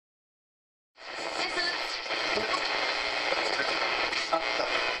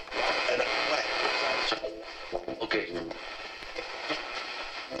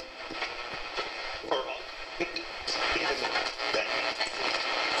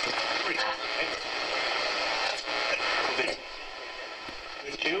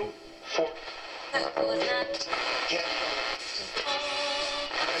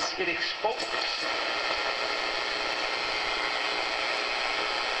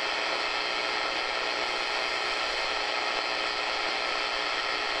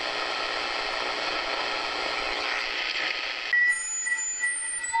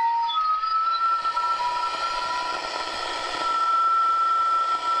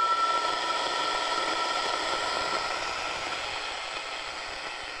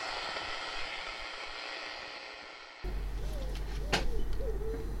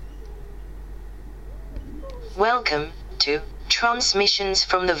Welcome to Transmissions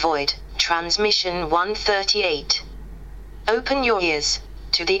from the Void, Transmission 138. Open your ears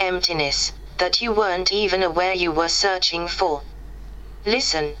to the emptiness that you weren't even aware you were searching for.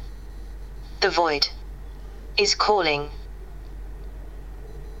 Listen. The void is calling.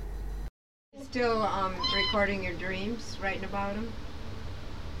 Still recording your dreams, writing about them?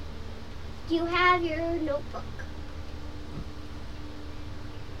 Do you have your notebook?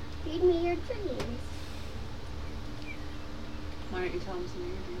 Read me your dreams. Why don't you tell them some of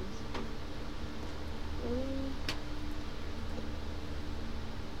your dreams?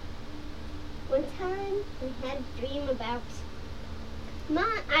 One time we had a dream about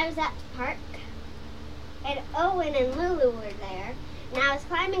I was at the park and Owen and Lulu were there, and I was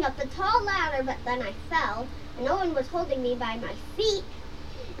climbing up a tall ladder, but then I fell and Owen was holding me by my feet,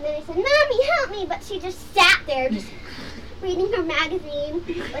 and then I said, "Mommy, help me," but she just sat there just reading her magazine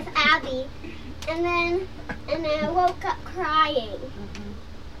with Abby, and then I woke up crying.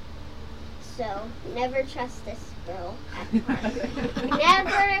 So never trust this girl at the park.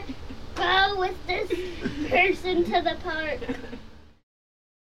 Never go with this person to the park.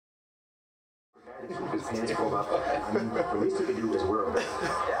 His pants pulled up. I mean, the least he could do was whirl. Yeah,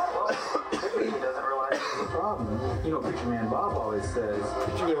 well, maybe he doesn't realize it's a problem. You know, Preacher Man Bob always says,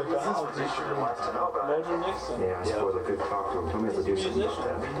 "Preacher Man Bob wants to know about it." Nixon. Yeah, I suppose I could talk to him. Tell me to do something about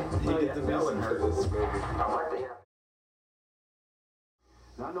that. He gets the villain hurt this movie. I like to hear.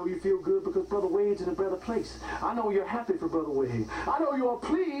 I know you feel good because Brother Wade's in a better place. I know you're happy for Brother Wade. I know you are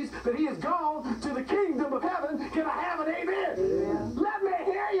pleased that he has gone to the kingdom of heaven. Can I have an amen? Amen. Let me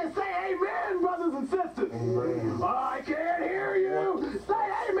hear you say amen, brothers and sisters. Amen. I can't hear you. Say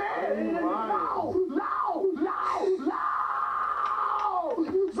amen. Loud, loud, loud, loud.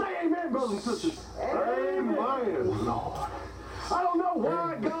 Say amen, brothers and sisters. Amen. Oh, Lord. I don't know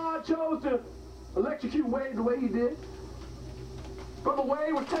why God chose to electrocute Wade the way he did. Brother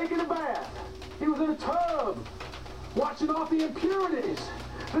Wade was taking a bath. He was in a tub, washing off the impurities,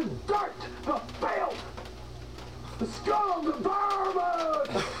 the dirt, the filth, the scum, the vermin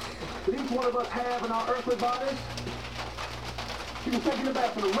that each one of us have in our earthly bodies. He was taking a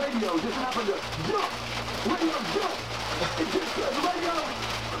bath and the radio just happened to jump. Radio jump. It just the radio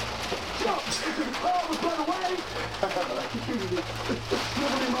jumped into the tub with Brother Wade.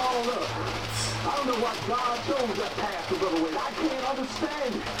 Slivered him all up. I don't know why God chose that path to Brother Wade. I can't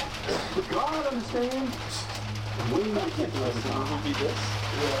understand it. But God understands. We need to get to us.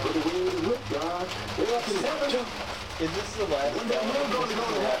 Brother Wade is with God. They're up in heaven. Is this the last one day we're going to go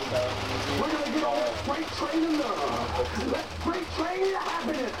to heaven. We're going to get on that freight train of love. That freight train of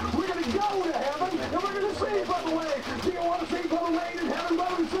happiness. We're going to go to heaven and we're going to see Brother Wade. Do you want to see Brother Wade in heaven,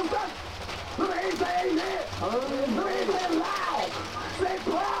 brothers and sisters? Let me hear you say amen. Let me hear you say loud. Say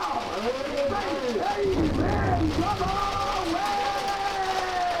proud. Say amen, Brother Wade.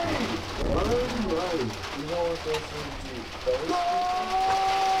 Right. You know what this is?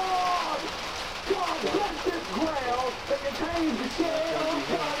 God bless this ground that contains the shell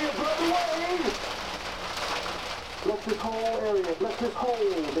body of Brother Wade. Bless this whole area. Bless this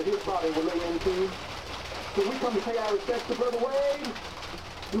hole that his body will lay into. When we come to pay our respects to Brother Wade,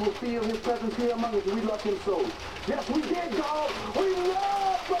 we will feel his presence here among us, and we love him so. Yes, we did, God. We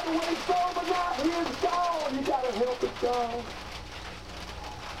love Brother Wade so, but now he is gone. You gotta help us, God.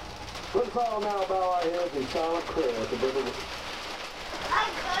 Let's all now bow our heads in silent prayer to Brother Wade.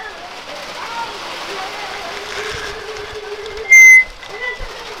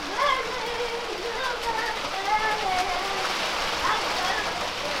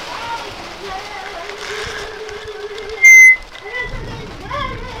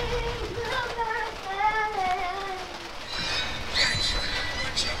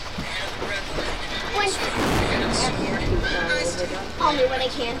 Only what I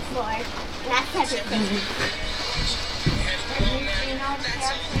can afford. That's everything.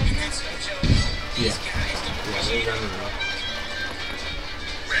 Yeah, they're running around.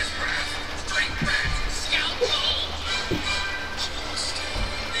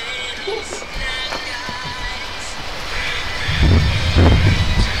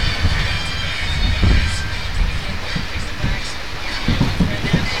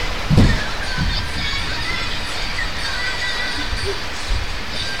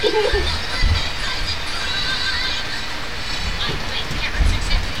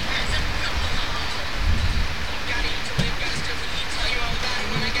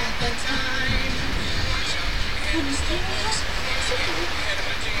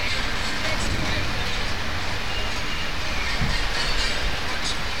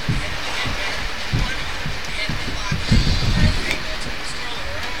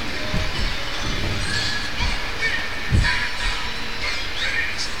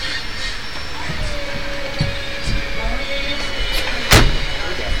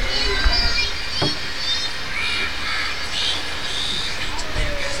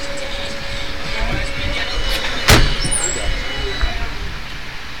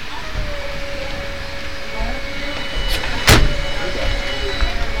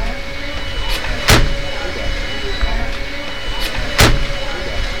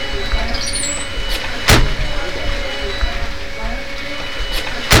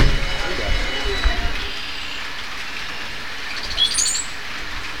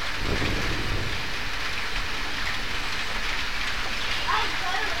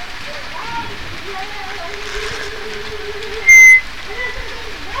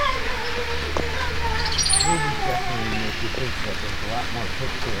 you think that there's a lot more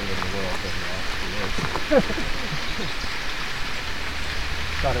quicksand in the world than there actually is.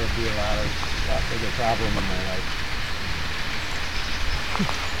 Thought it would be a lot bigger problem in my life.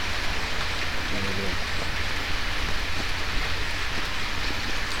 Than it is.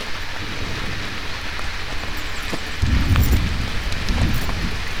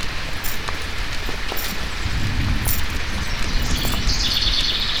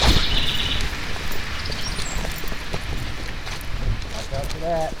 Watch out for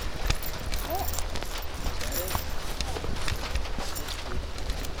that.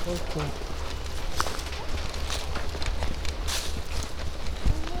 Okay.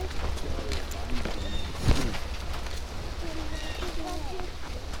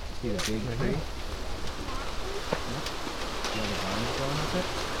 See the big tree? See all the vines going with it?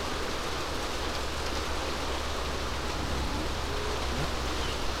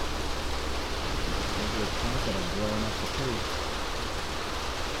 Maybe it's plants that are growing up the tree.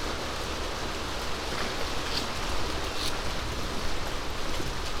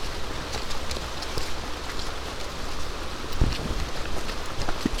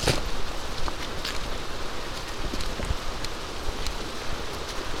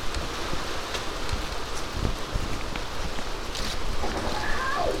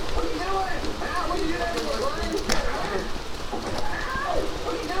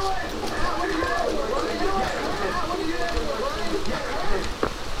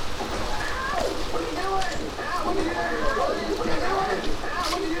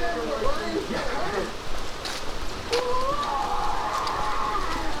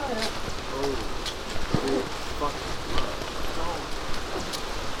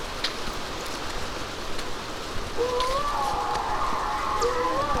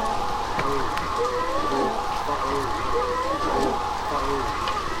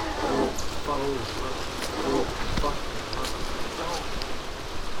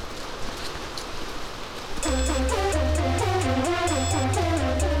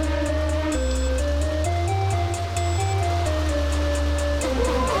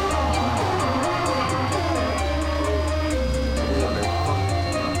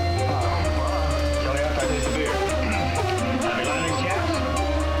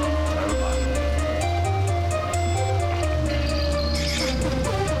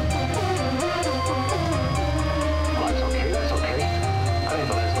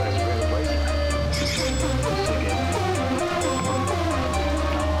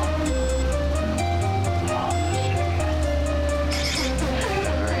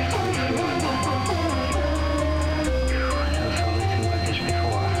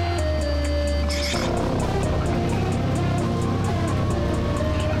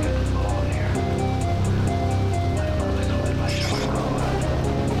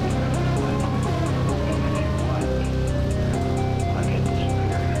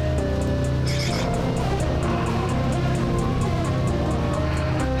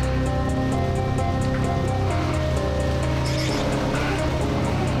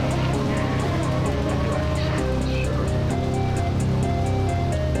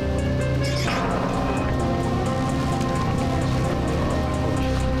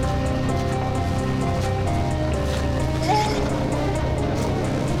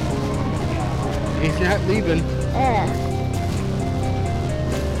 He's not leaving.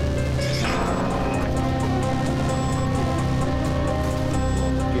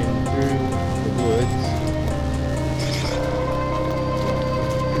 Getting through the woods.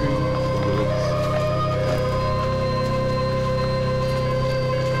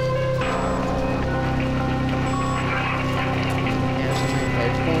 Have my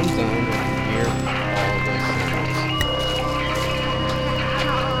headphones on, I can hear all the sounds.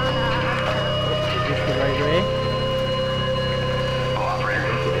 Is this the right way?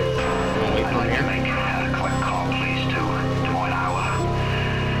 Operator, Wait I'd for like to here. make a quick call, please, to Des Moines, Iowa.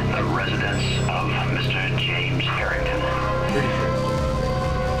 The residence of Mr. James Harrington. Pretty sure.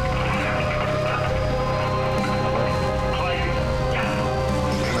 Clay? Come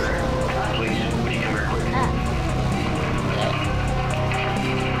here. Please, would you come here quick?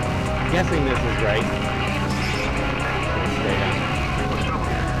 Guessing this is right. Stay down. What's up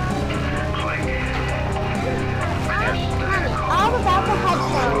here? Clay? All about the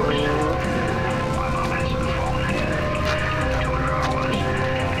headphones. My mom answered the phone. I told her who I was.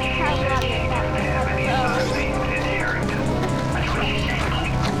 And she said she didn't have any son named Harrington. That's what she said,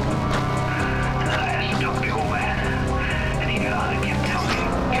 Clay. And then I asked him to talk to the old man. And he got on and kept telling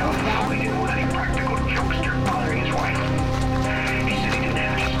me how he didn't want any practical jokester bothering his wife. He said he didn't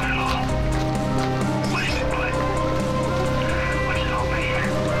have any son at all.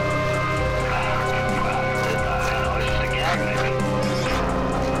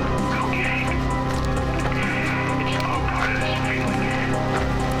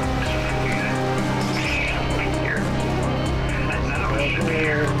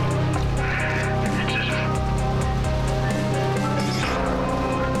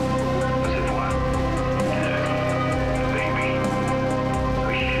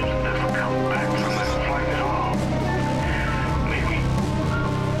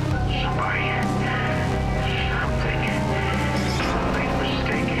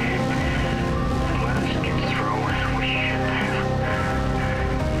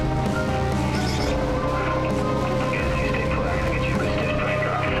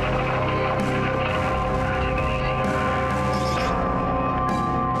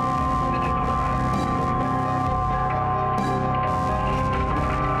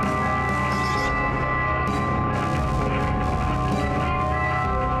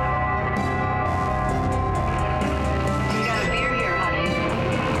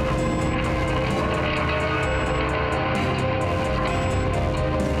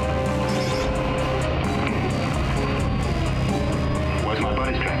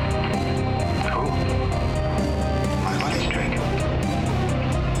 Who? My buddy's drink.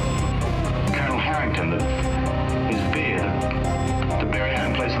 Colonel Harrington, his beer, the Barry had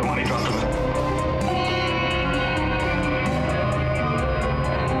in place of the one he dropped him.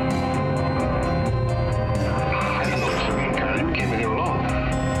 I didn't know it was a mean Colonel. You came in here alone.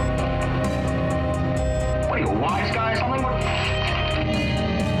 What are you, a wise guy or something?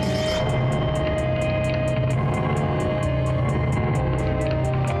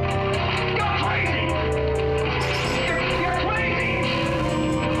 You're crazy! You're crazy!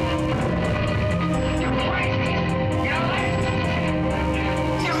 You're crazy! You know that?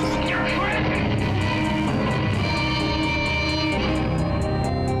 You're crazy!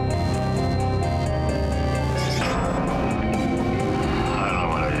 I don't know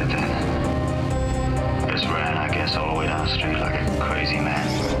what I did then. Just ran, I guess, all the way down the street like a crazy man.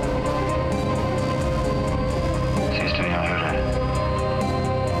 Seems to me I heard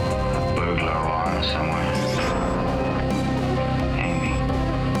a burglar alarm somewhere. Amy.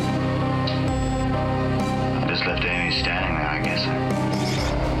 I just left Amy standing there, I guess.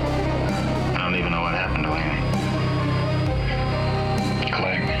 I don't even know what happened to Amy.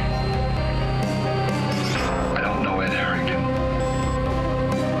 Clegg. I don't know Ed Harrington.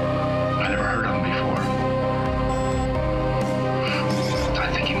 I never heard of him before. I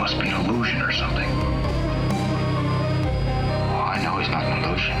think he must be an illusion or something. Oh, I know he's not an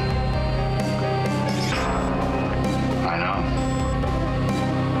illusion. I know.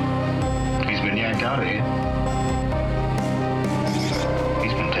 He's been yanked out of here.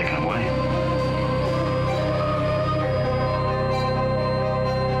 He's been taken away.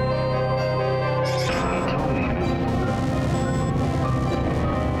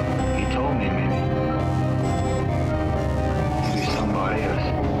 He told me, maybe. Maybe somebody or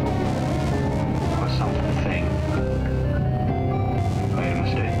something made a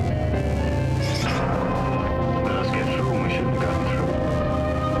mistake. Let us get through when we shouldn't have gotten through.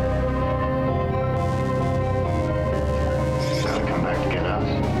 Gotta come back to get us.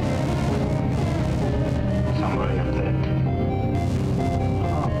 Somebody up there.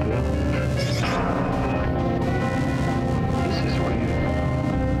 Oh, Bill. This is weird.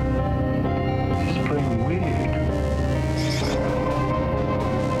 This is pretty weird.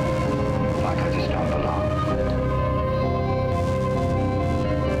 Like I just don't belong.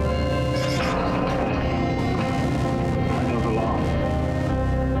 I don't belong.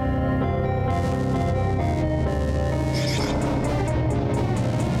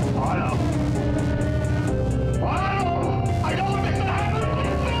 Arno! Arno! I know what is gonna happen!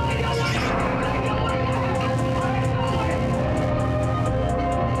 Billy, don't let it happen! I know it!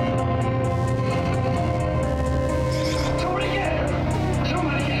 Somebody get him!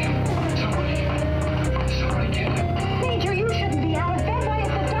 Somebody get him! Somebody get him! Major, you shouldn't be out of bed. Why is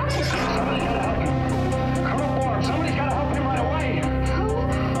the doctor? Somebody's gotta help him. Colonel Forbes, somebody's gotta help him right away. Who?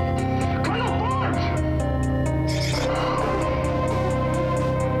 Colonel Forbes!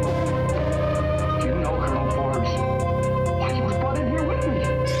 Do you know Colonel Forbes? Why, he was brought in here with me.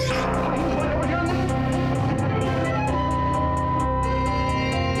 Why, he was right over here on this...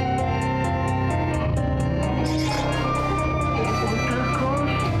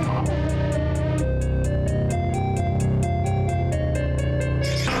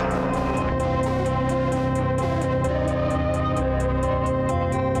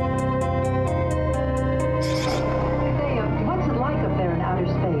 What's it like up there in outer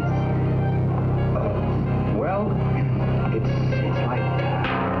space? Well, it's like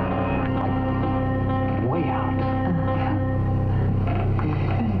way out.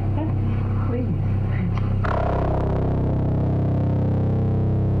 Please.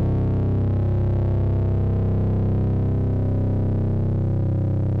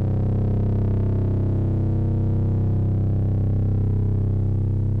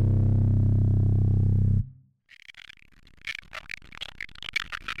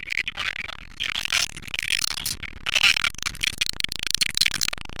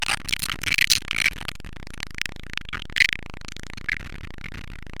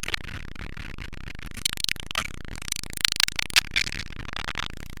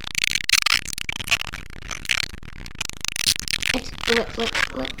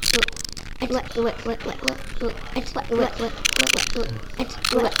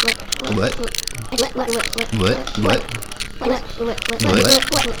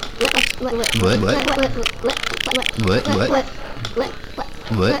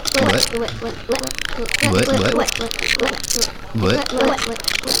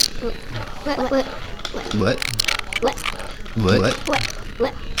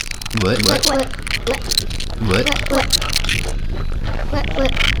 What?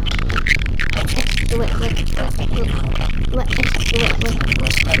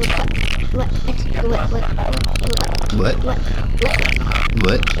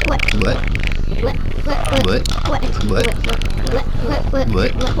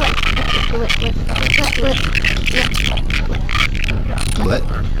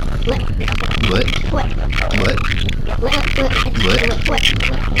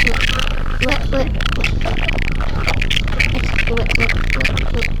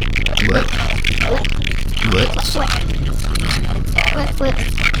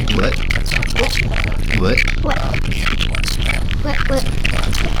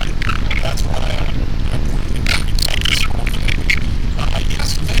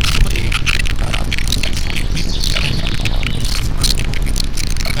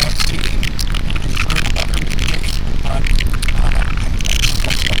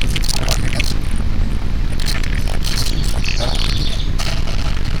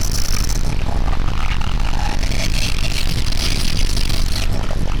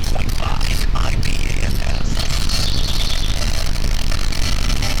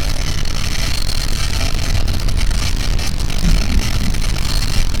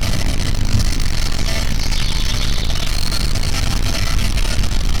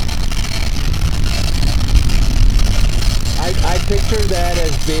 Picture that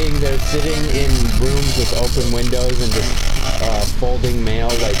as being they're sitting in rooms with open windows and just folding mail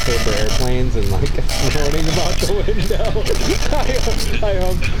like paper airplanes and like floating about the window. I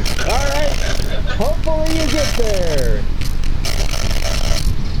hope. All right. Hopefully you get there.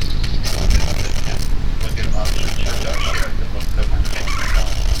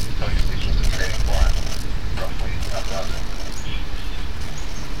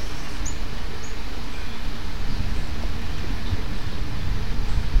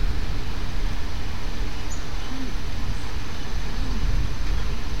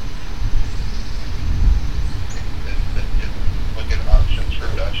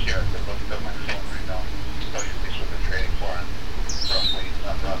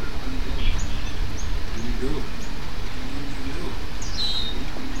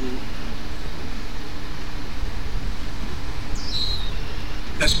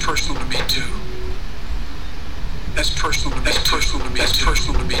 That's personal to me too. That's personal to me. That's personal to me. That's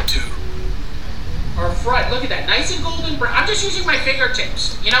personal to me too. Or fried. Look at that, nice and golden brown. I'm just using my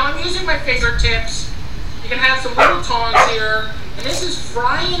fingertips. You know, I'm using my fingertips. You can have some little tongs here, and this is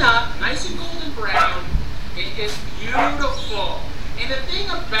frying up, nice and golden brown. It is beautiful. And the thing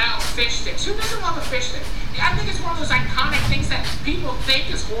about fish sticks, who doesn't love a fish stick? I think it's one of those iconic things that people think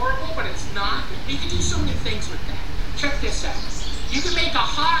is horrible, but it's not. You can do so many things with that. Check this out. You can make a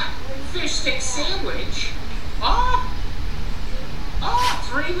hot fish stick sandwich. Oh,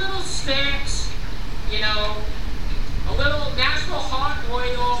 3 little sticks, you know, a little natural hot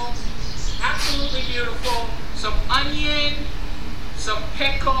oil, absolutely beautiful, some onion, some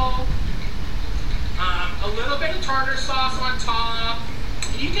pickle, a little bit of tartar sauce on top.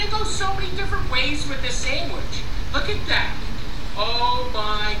 You can go so many different ways with this sandwich. Look at that. Oh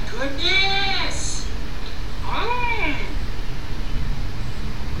my goodness.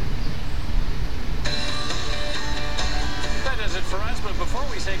 That does it for us, but before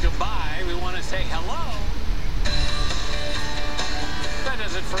we say goodbye, we want to say hello. That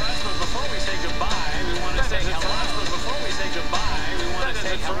does it for us, but before we say goodbye, we want to say hello. But before we say goodbye, we want to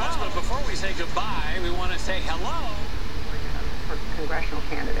say hello. But before we say goodbye, we want to say hello. For congressional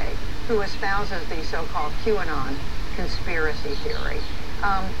candidate who espouses the so-called QAnon conspiracy theory.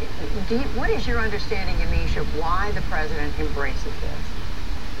 What is your understanding, Amish, of why the president embraces this?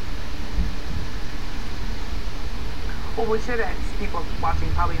 Well, we should, as people watching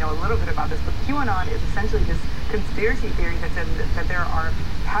probably know a little bit about this, but QAnon is essentially this conspiracy theory that says that there are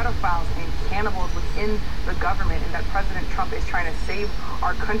pedophiles and cannibals within the government and that President Trump is trying to save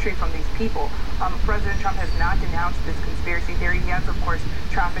our country from these people. President Trump has not denounced this conspiracy theory. He has, of course,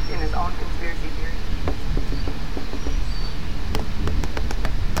 trafficked in his own conspiracy theory.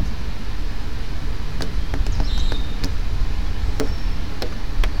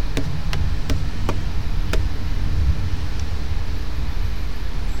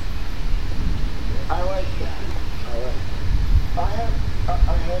 I like that. I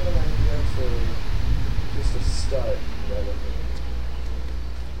have an idea for just a start.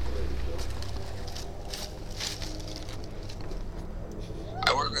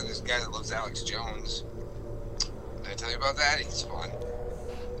 I work with this guy that loves Alex Jones. Did I tell you about that? He's fun.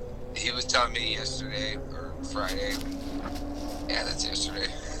 He was telling me yesterday, or Friday. Yeah, that's yesterday.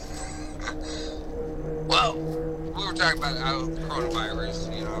 Well, we were talking about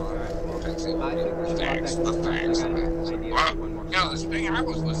coronavirus, you know, facts. The facts. Well, you know, this thing I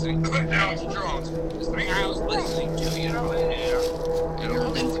was listening to, Alex Jones, this thing I was listening to, you know,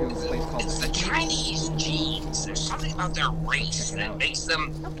 it's the Chinese genes. There's something about their race that makes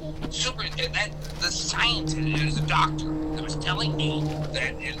them super. That the scientist, it was a doctor that was telling me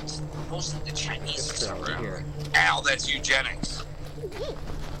that it's most of the Chinese suffer. Al, that's eugenics.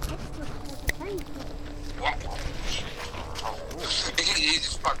 He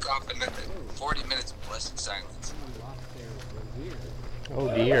just fucked off and then 40 minutes of blessed silence. Oh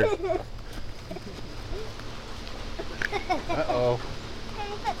dear. Uh-oh. Can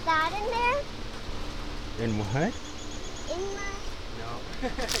you put that in there? In what? In my...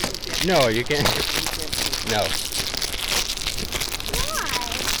 No, you can't. No.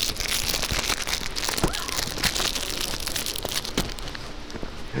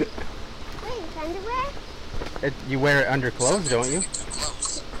 Wait, it's underwear? You wear it under clothes, don't you?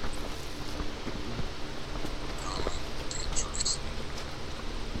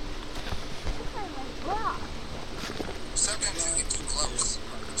 Sometimes they get too close.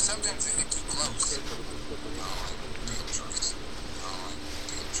 Sometimes they get too close.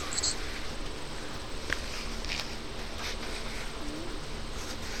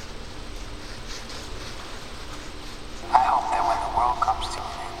 I hope that when the world comes to an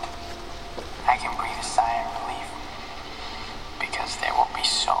end, I can breathe a sigh of relief, because there will be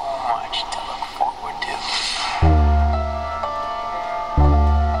so much to look forward to.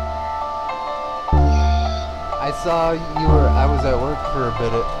 I saw you were. I was at work for a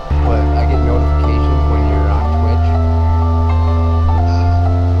bit, but I get notifications when you're on Twitch.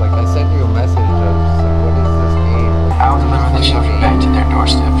 Like I sent you a message. I was just like, "What is this game?" I will deliver the children back to their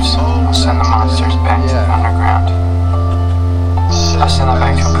doorsteps. I'll send the monsters back to the underground. I'll send them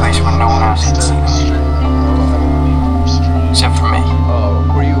back to a place where no one else can see them. Except for me. Oh,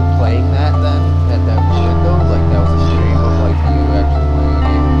 were you playing that then? At that window? Like that was a stream of like you actually playing a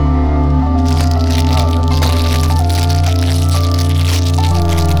game?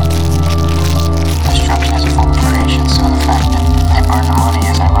 Destruction is a form of creation, so the fact that they burn the money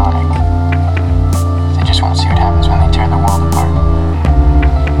is ironic. They just want to see what happens when they tear the world apart.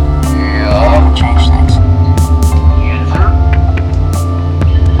 Yeah. Change things.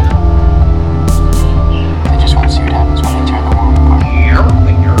 They just want to see what happens when they tear the world apart.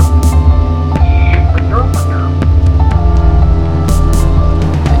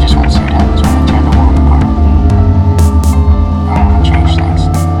 They just want to see what happens when they tear the world apart. I want to change things.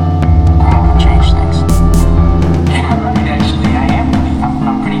 I want to change things. Yeah, actually, I am.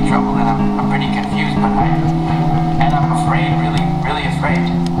 I'm pretty troubled and I'm pretty confused, but I'm afraid, really afraid.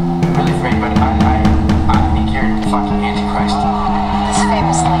 Really afraid, but I think you're fucking Antichrist. This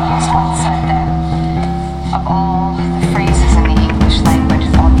famous linguist once said that of all the phrases in the English language,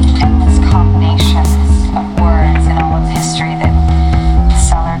 of all the endless combinations of words in all of history, that the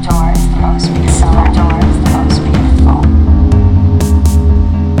cellar door is the most beautiful. Cellar door is the most beautiful.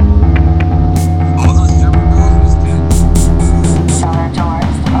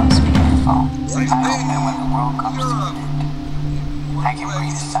 I hope that when the world comes to an end, I can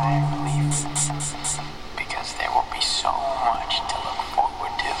breathe a sigh of relief, because there will be so much to look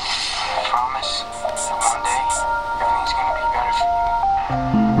forward to. I promise that one day, everything's gonna be better for you.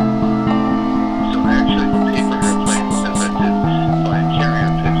 So actually, the paper airplane was invented by a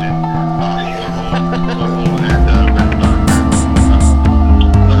carrier pigeon, they invented it, and I came with it, and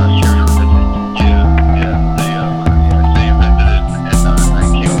Trump said,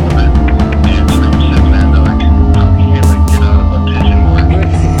 man, I can't like get out of a pigeon more.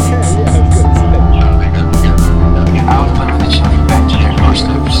 So they got together. I'll deliver the children back to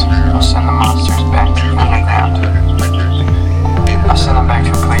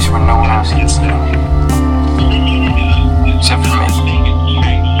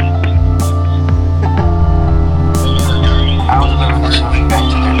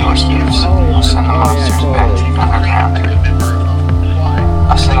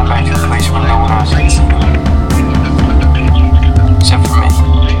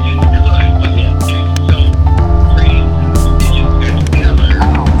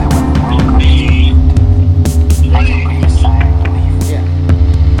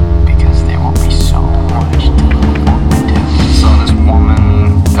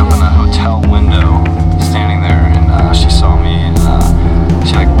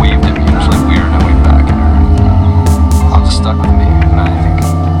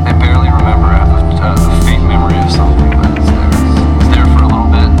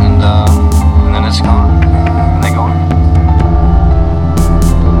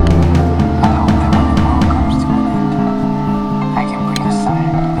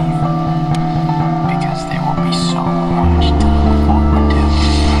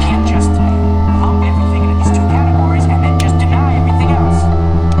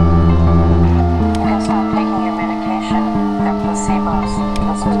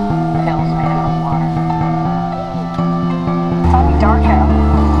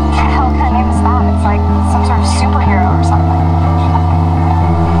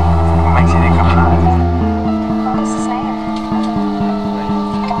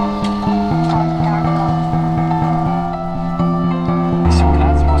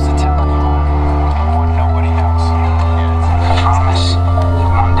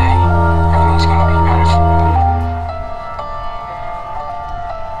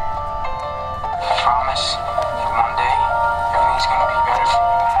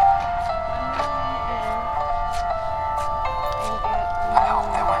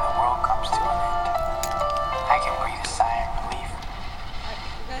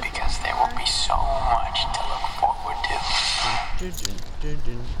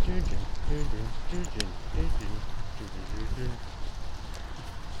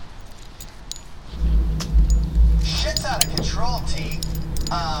Shit's out of control, T.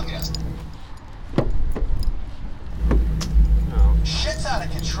 Yes. No. Shit's out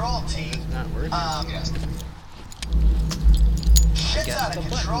of control, T. Not working. Yes. Shit's out of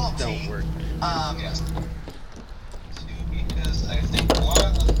control, T. Yes. Because I think one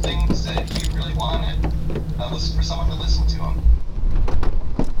of the things that he really wanted was for someone to listen to him.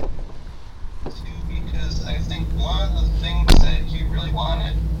 Because I think one of the things that he really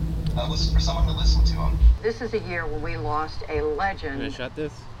wanted was for someone to listen to him. This is a year when we lost a legend. Can I shut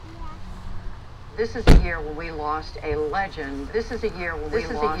this? This is a year when we lost a legend. This is a year when we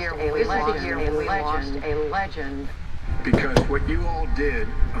lost a legend. Because what you all did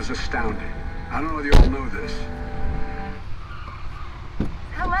was astounding. I don't know if you all know this.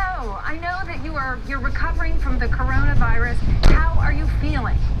 Hello, I know that you're recovering from the coronavirus. How are you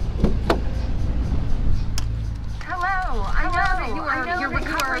feeling? Hello, I know that you're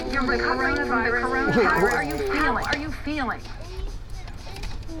recovering from the coronavirus. How are you feeling? How are you feeling?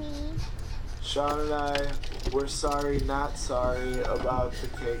 Sean and I, we're sorry, not sorry about the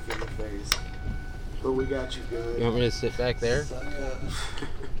cake in the face. But we got you good. You want me to sit back there?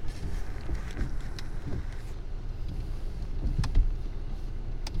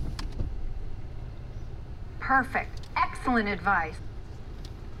 Perfect. Excellent advice.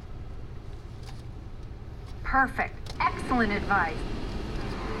 Perfect. Excellent advice.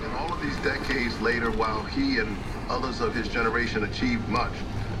 And all of these decades later, while he and others of his generation achieved much,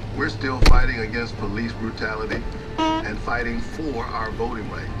 we're still fighting against police brutality and fighting for our voting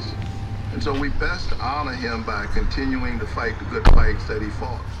rights. And so we best honor him by continuing to fight the good fights that he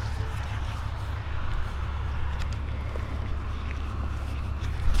fought.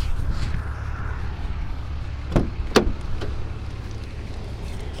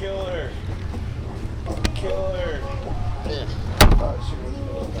 Kill her. Kill her. Yeah. Oh, she was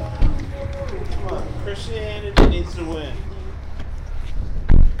gonna die. Come on, Christianity needs to win.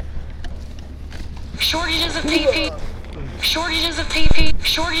 Shortages of PP. Shortages of PP.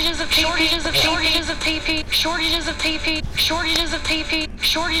 Shortages of shortages of shortages of PP. Shortages of PP. Shortages of PP.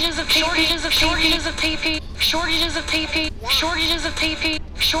 Shortages of shortages of shortages of PP. Shortages of PP. Shortages of PP.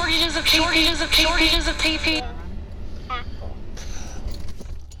 Shortages of shortages of shortages of PP.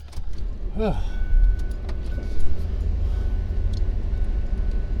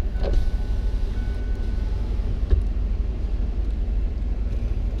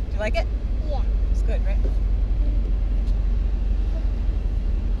 You like it? Yeah. It's good, right?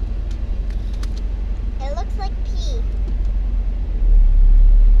 It looks like pee.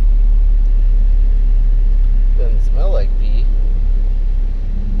 Doesn't smell like pee.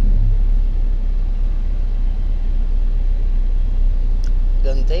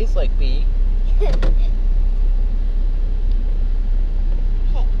 Doesn't taste like pee.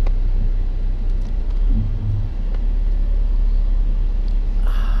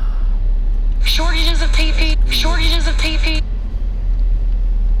 Shortages of PP. Shortages of PP.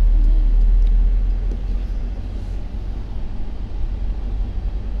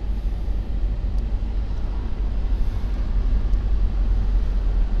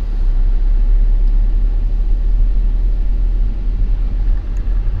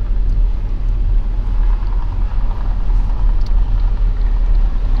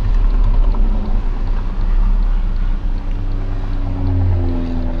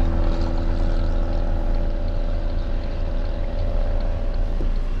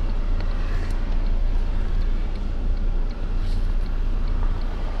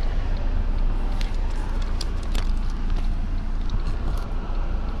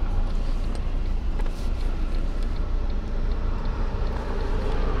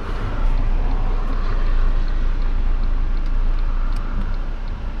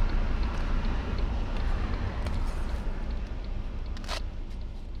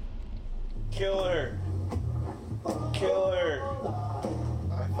 Kill her. Kill her.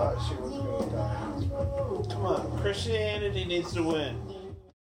 I thought she was gonna die. Come on, Christianity needs to win.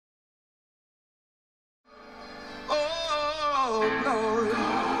 Oh, glory.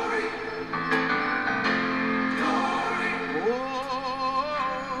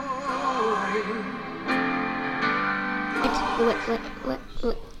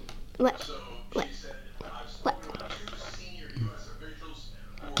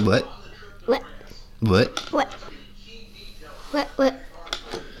 What?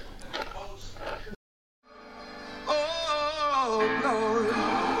 Oh, glory.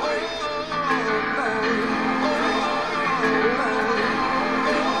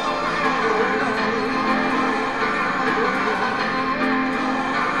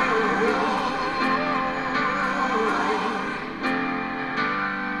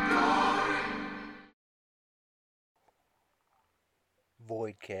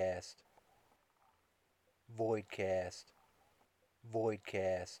 Voidcast. Voidcast.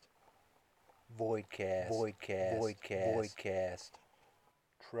 Voidcast. Voidcast. Voidcast. Voidcast. Voidcast.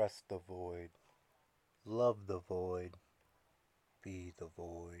 Trust the void. Love the void. Be the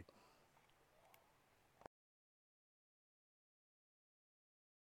void.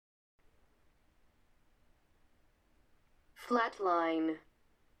 Flatline.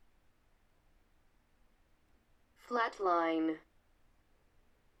 Flatline.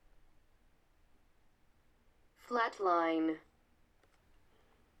 Flatline.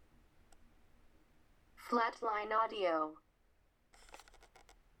 Flatline audio.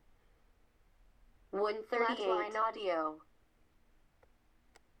 138. Flatline audio.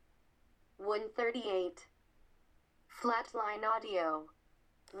 138. Flatline audio.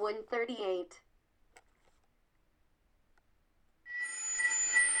 138.